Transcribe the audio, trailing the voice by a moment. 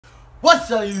What's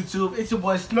up, YouTube? It's your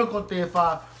boy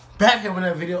Snooker35 back here with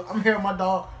another video. I'm here with my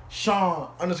dog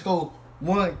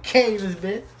Sean_1K. This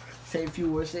bit. Say a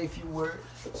few words. Say a few words.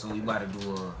 So we about to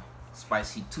do a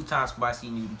spicy, 2-time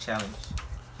spicy noodle challenge.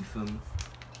 You feel me?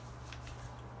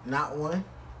 Not one,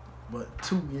 but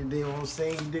two. You dig what I'm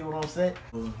saying? You dig what I'm saying?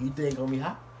 You think it's gonna be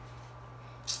hot?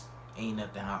 Ain't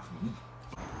nothing hot for me.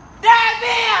 That be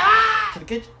hot. To the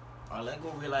kitchen. Alright, let's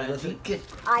go realize Let's to the kitchen.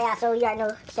 Oh yeah, so you already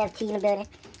know Chef T in the building.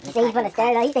 He said he's gonna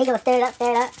stir it up. He said he's gonna stir it up,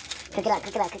 stir it up. Cook it up,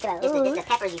 cook it up, cook it up. It's the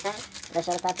peppers, you feel me? Let's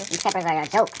show the peppers. These peppers are a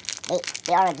joke.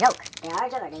 They are a joke. They are a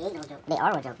joke or they ain't no joke? They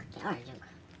are a joke. They are a joke.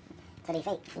 So they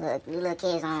fake. You little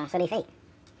kids on. So they fake.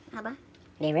 How about?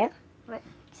 They real? What?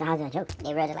 So how's it a joke?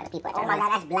 They real just like the people. Oh my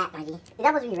god, that's black, my G. Is that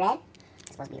supposed to be red?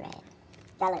 It's supposed to be red.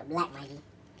 That look black, my G.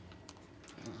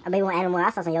 I bet you want animal.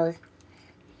 I saw some yours.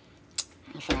 I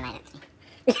ain't feeling like that.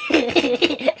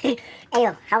 Hey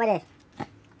yo, how it is?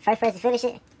 First person to finish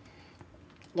it,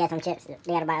 get some chips. They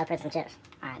gotta buy up some chips.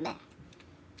 Alright, bet.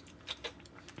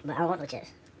 But I don't want no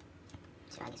chips.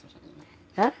 So I get some shit to eat.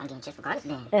 Huh? I'm getting chips regardless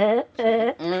then. I'm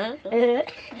I'm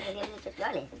getting chips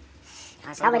regardless.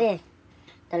 Alright, so How it is?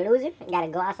 The loser gotta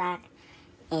go outside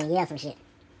and yell some shit.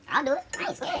 I'll do it. I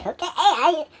ain't scared. Okay,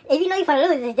 hey, if you know you for the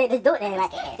losers, just do it then.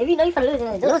 Like, if you know you for the losers,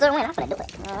 just do it. Lose or win, I'm finna do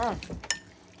it.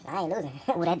 I ain't losing.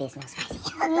 Ooh, that dish smells spicy.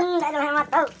 That don't have my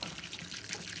throat.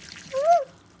 Woo.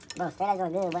 Bro, say that's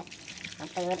going good, but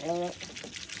don't play with it, play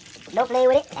with it. Don't play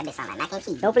with it. That bitch sound like mac and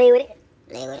cheese. Don't play with it.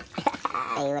 Play with it.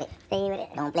 Play with it. Play with it.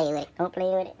 Don't play with it. Don't play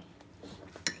with it.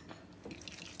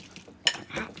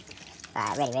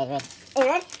 Alright, ready. Hey,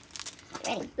 ready?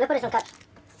 Ready? Look, put it in some cups.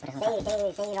 Put it on Save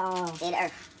top. it on. Save the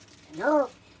earth. No.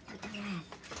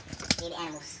 Save the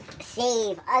animals.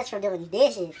 Save us from doing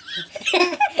dishes.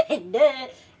 Duh.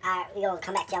 Alright, we gonna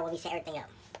come back to y'all when we set everything up.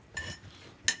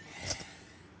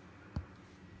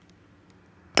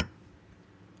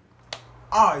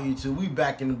 Alright, YouTube, we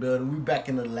back in the building. We back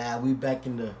in the lab. We back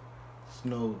in the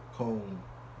snow cone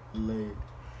lid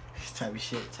type of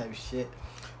shit.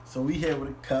 So we here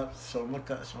with a cup. Show my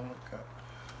cup.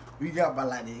 We got by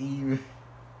like the even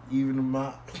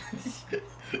amount.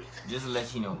 Just to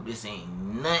let you know, this ain't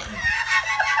nothing.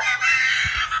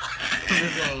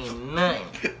 This ain't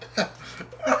nothing.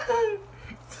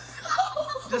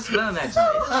 Just smell that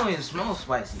joint. It don't even smell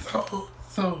spicy.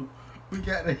 So we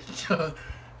got the jug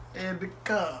and the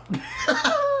cup.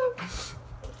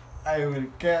 I ain't with a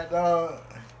cat dog.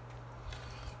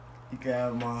 You can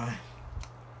have mine.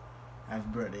 Happy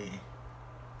birthday.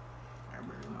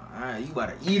 Alright, you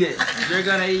gotta eat it. You're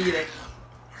gonna eat it.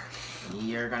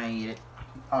 You're gonna eat it.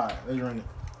 Alright, let's run it.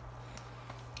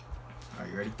 Are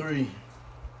you ready? 3,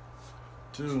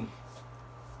 2,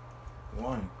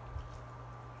 1.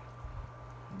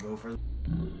 Go for it.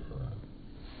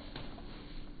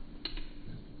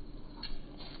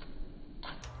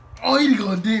 Oh, you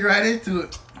gonna dig right into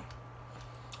it.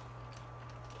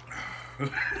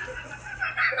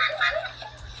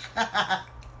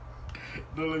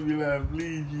 Don't let me laugh,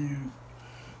 please, Jesus.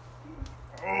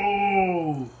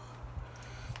 Oh.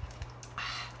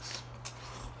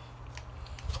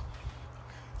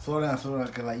 Slow down,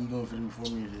 cause like you going for the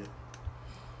before me and shit.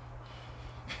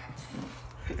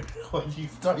 When you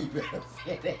start, you better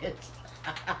finish.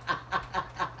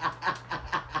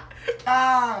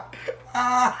 I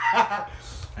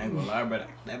ain't gonna lie, but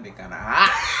that bitch kinda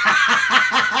hot.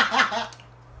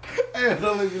 Hey,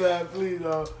 don't let me laugh, please,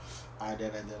 though. Alright,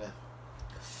 that.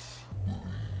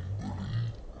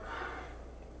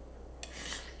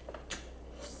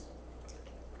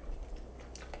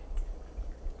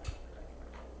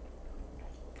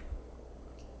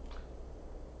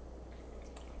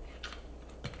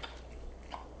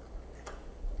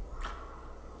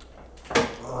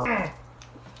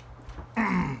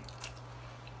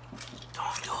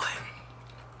 Don't do it.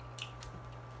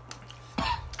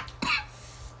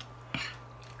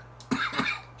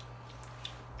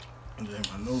 I'm just in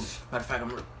my nose. Matter of fact, I'm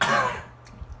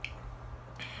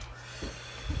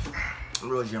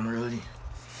really.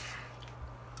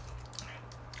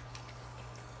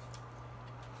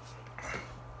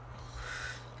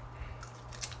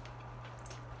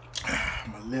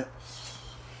 My lip.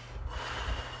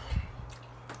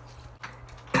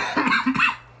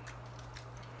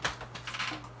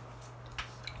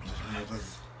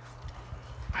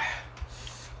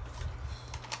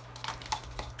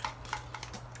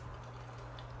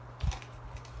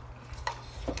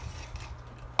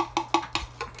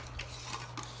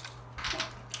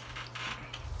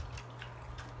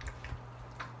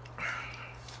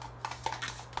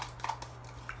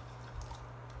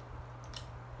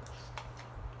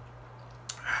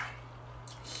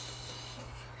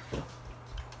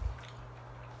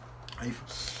 How you feel?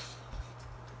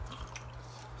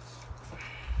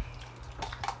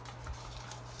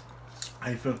 How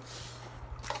you feel?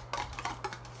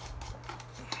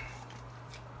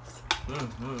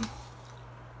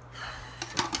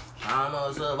 I'm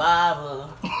a survivor.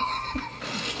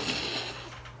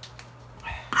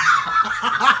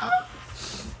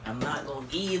 I'm not gonna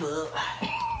give up.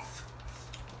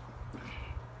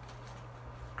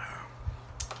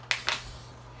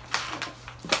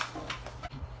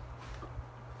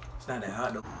 It's not that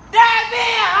hot though. That be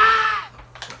hot!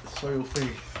 Show your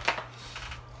face.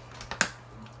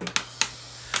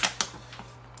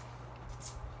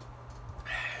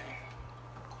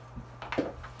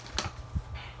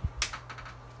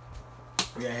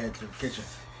 We gotta head to the kitchen.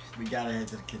 We gotta head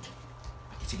to the kitchen.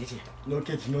 Get you. No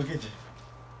kitchen, no kitchen.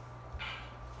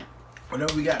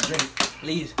 Whatever we got, drink.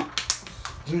 Please.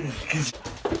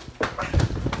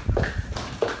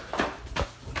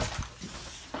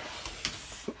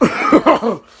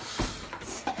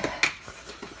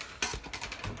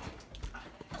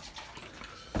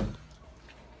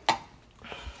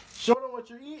 Show them what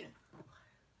you're eating.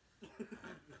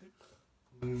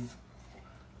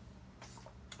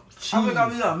 I think I'll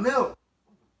be got milk.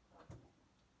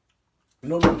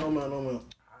 No milk, no milk, no milk.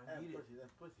 I need it.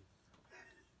 That's pussy.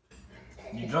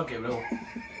 You drunk it, bro.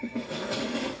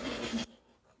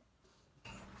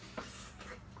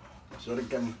 Show the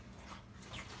camera.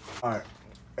 Alright.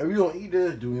 If you don't eat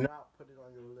this, do not put it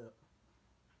on your lip.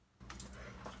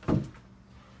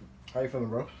 How you feeling,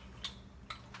 bro?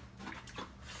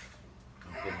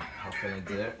 I'm feeling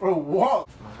good. Oh, what?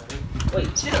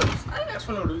 Wait, chips. I ain't asked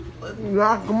for no dude.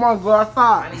 Nah, come on, go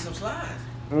outside. I need some slides.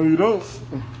 No, you don't.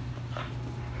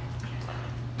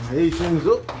 Hey, things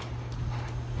up.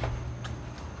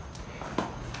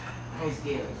 I ain't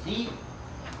scared of sheep.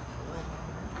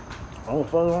 I'm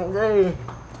fucking hungry.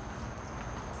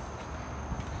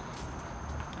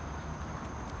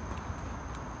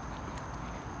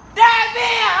 That be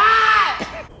hot!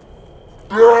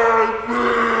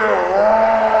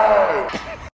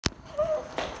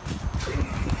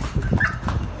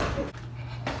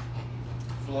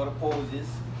 Florida poses.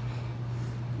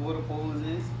 Florida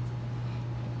poses.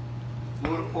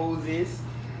 Florida poses.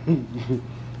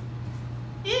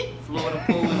 Florida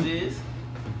poses.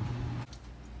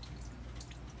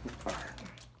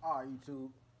 Alright, YouTube.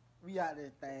 We out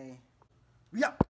this thing. We out.